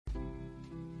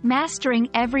Mastering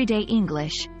everyday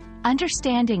English.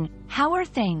 Understanding how are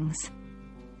things.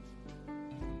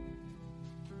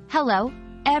 Hello,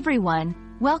 everyone.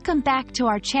 Welcome back to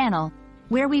our channel,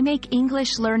 where we make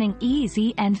English learning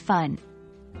easy and fun.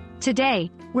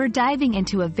 Today, we're diving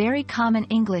into a very common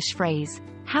English phrase,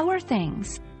 how are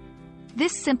things?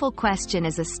 This simple question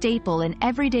is a staple in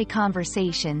everyday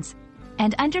conversations,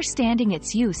 and understanding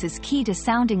its use is key to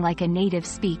sounding like a native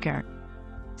speaker.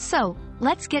 So,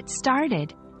 let's get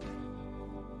started.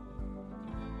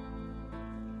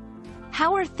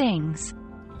 How are things?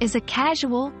 Is a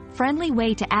casual, friendly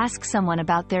way to ask someone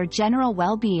about their general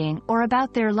well-being or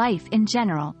about their life in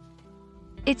general.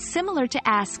 It's similar to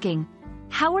asking,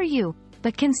 how are you,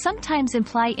 but can sometimes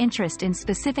imply interest in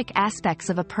specific aspects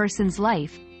of a person's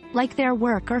life, like their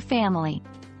work or family.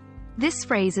 This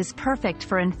phrase is perfect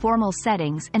for informal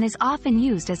settings and is often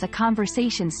used as a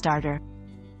conversation starter.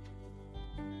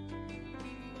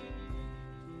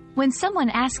 When someone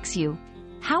asks you,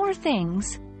 how are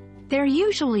things? They're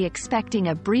usually expecting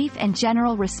a brief and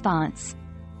general response.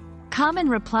 Common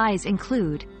replies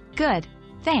include, good,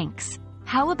 thanks,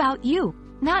 how about you?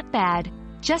 Not bad,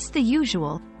 just the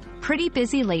usual, pretty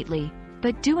busy lately,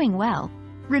 but doing well.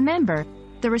 Remember,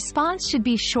 the response should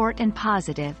be short and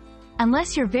positive,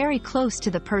 unless you're very close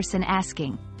to the person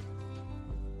asking.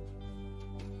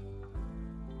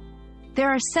 There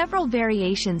are several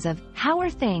variations of, how are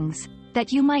things,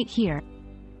 that you might hear.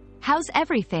 How's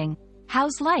everything?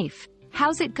 How's life?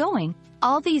 How's it going?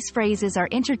 All these phrases are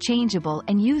interchangeable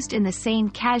and used in the same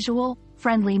casual,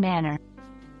 friendly manner.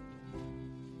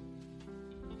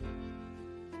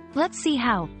 Let's see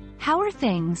how are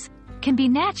things, can be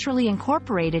naturally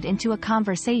incorporated into a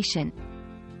conversation.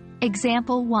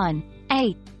 Example 1.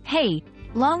 A. Hey,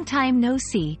 long time no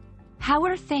see. How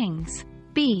are things?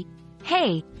 B.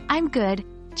 Hey, I'm good,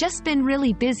 just been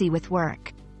really busy with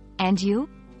work. And you?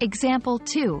 Example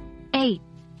 2. A.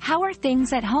 How are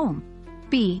things at home?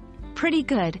 B. Pretty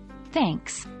good,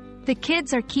 thanks. The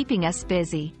kids are keeping us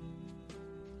busy.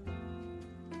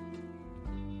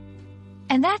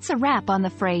 And that's a wrap on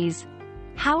the phrase,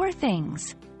 how are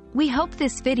things? We hope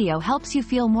this video helps you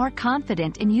feel more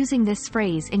confident in using this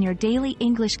phrase in your daily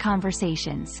English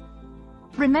conversations.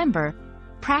 Remember,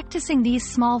 practicing these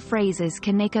small phrases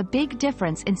can make a big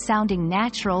difference in sounding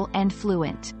natural and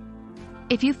fluent.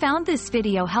 If you found this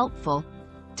video helpful,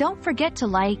 don't forget to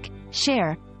like,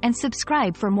 share, and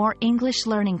subscribe for more English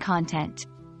learning content.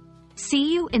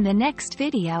 See you in the next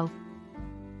video.